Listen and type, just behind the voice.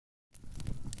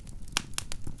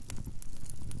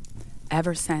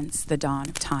Ever since the dawn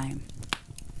of time,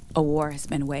 a war has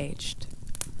been waged,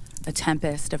 a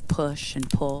tempest of push and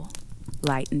pull,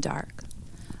 light and dark,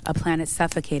 a planet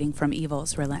suffocating from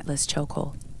evil's relentless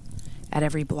chokehold. At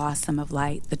every blossom of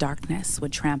light, the darkness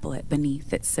would trample it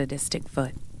beneath its sadistic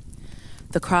foot.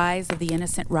 The cries of the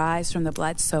innocent rise from the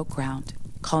blood-soaked ground,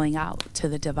 calling out to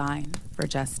the divine for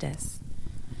justice.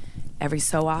 Every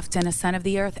so often, a son of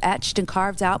the earth, etched and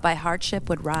carved out by hardship,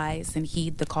 would rise and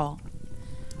heed the call.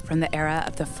 From the era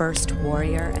of the first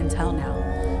warrior until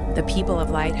now, the people of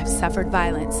light have suffered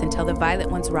violence until the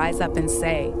violent ones rise up and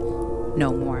say,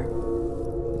 no more.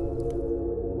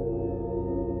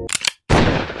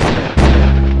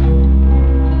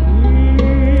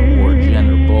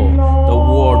 The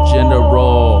war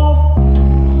general.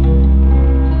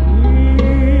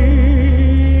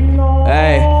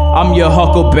 Hey, I'm your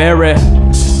huckleberry.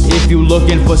 If you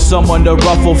looking for someone to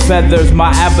ruffle feathers,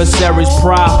 my adversaries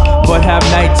prowl, but have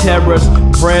night terrors.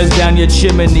 Prayers down your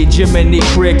chimney, Jiminy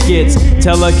Crickets.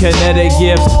 Telekinetic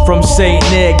gifts from Saint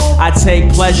Nick, I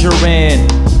take pleasure in.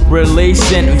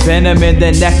 Releasing venom in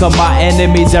the neck of my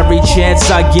enemies every chance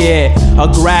I get.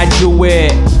 A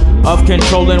graduate of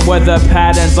controlling weather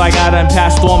patterns like I done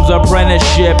passed Storm's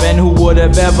apprenticeship. And who would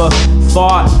have ever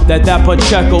thought that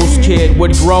Pacheco's kid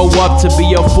would grow up to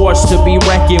be a force to be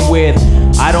reckoned with?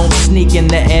 I don't sneak in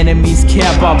the enemy's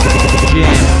camp up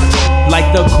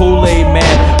like the Kool Aid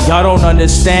Man, y'all don't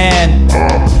understand.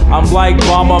 I'm like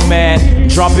Bomberman,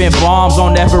 dropping bombs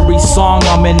on every song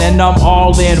I'm in, and I'm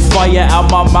all in. Fire out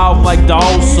my mouth like the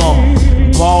awesome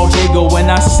ball digger when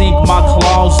I sink my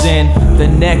claws in. The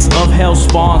next of hell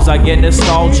spawns, I get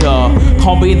nostalgia.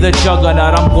 Call me the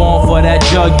juggernaut, I'm going for that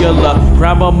jugular.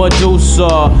 Grab a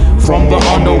Medusa from the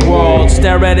underworld,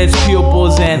 stare at its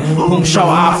pupils, and whom shall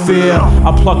I fear?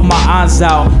 I pluck my eyes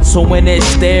out, so when it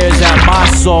stares at my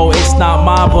soul, it's not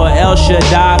mine but El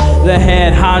Shaddai, the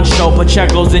head honcho.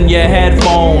 Pacheco's in your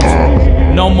headphones.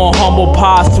 No more humble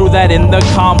pies, threw that in the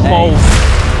compost.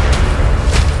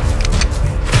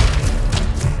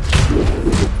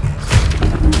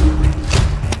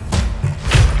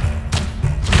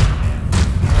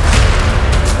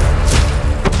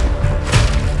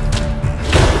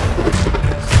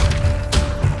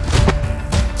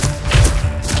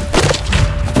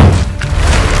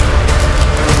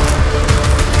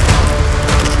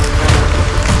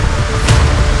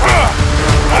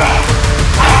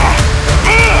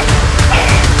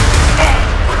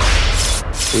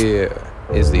 Fear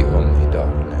is the only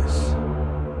darkness.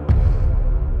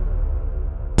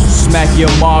 Smack your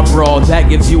Marlboro, that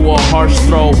gives you a harsh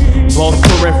throw. Both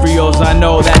peripherals, I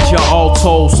know that you're all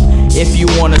toast. If you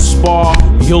wanna spar,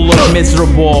 you'll look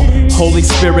miserable. Holy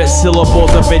Spirit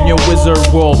syllables up in your wizard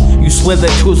world. You slither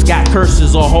tools, got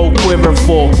curses, a whole quiver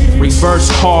full.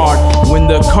 Reverse card when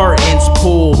the curtains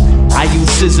pull. I use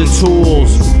scissor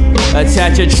tools.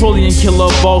 Attach a trillion killer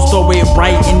balls, throw it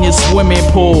right in your swimming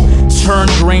pool. Turn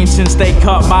green since they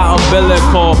cut my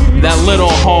umbilical. That little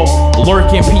hole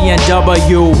lurking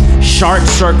PNW, shark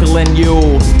circling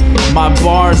you. My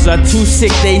bars are too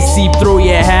sick, they seep through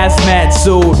your hazmat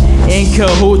suit. In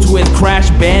cahoots with Crash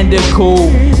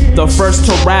Bandicoot, the first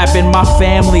to rap in my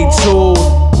family too.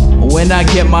 When I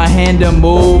get my hand to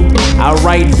move, I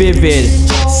write vivid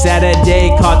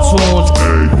Saturday cartoons,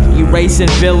 erasing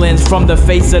villains from the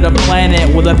face of the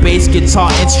planet with a bass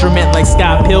guitar instrument like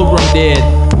Scott Pilgrim did.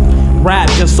 Rap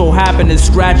just so happened to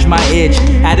scratch my itch.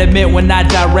 Adamant when I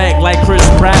direct like Chris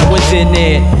Pratt was in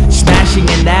it. Smashing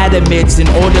inanimates in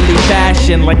orderly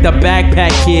fashion like the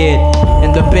Backpack Kid.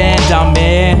 And the band I'm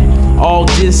in, all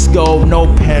disco, no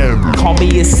pen. Call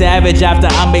me a savage after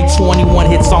I make 21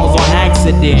 hit songs on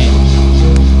accident.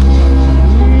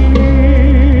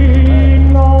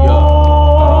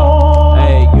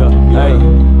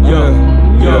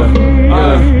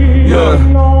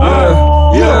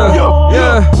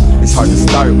 It's hard to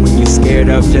start when you're scared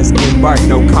of just embark.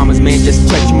 No commas, man, just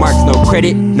question marks. No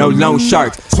credit, no loan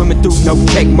sharks. Swimming through no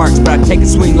check marks, but I take a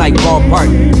swing like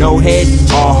ballpark. No head,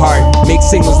 all heart. Mixed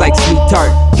signals like sweet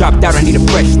tart. Dropped out, I need a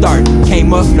fresh start.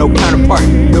 Came up, no counterpart.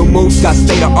 No moves, got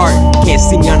state of art. Can't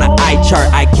see me on the eye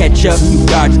chart. I catch up, you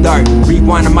dodge dart.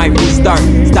 Rewind, I might restart.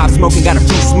 Stop smoking, gotta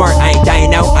be smart. I ain't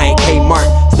dying out, I ain't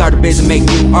Kmart. Start a biz and make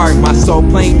new art. My soul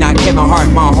plain, not Kevin Hart.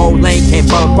 My whole lane can't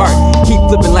fall apart. Keep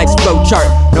flipping life's flow chart.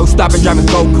 No stopping, driving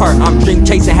go-kart. I'm dream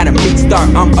chasing, had a big start.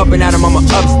 I'm up and at 'em, I'm an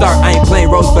upstart. I ain't playing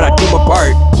roles, but I do my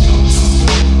part.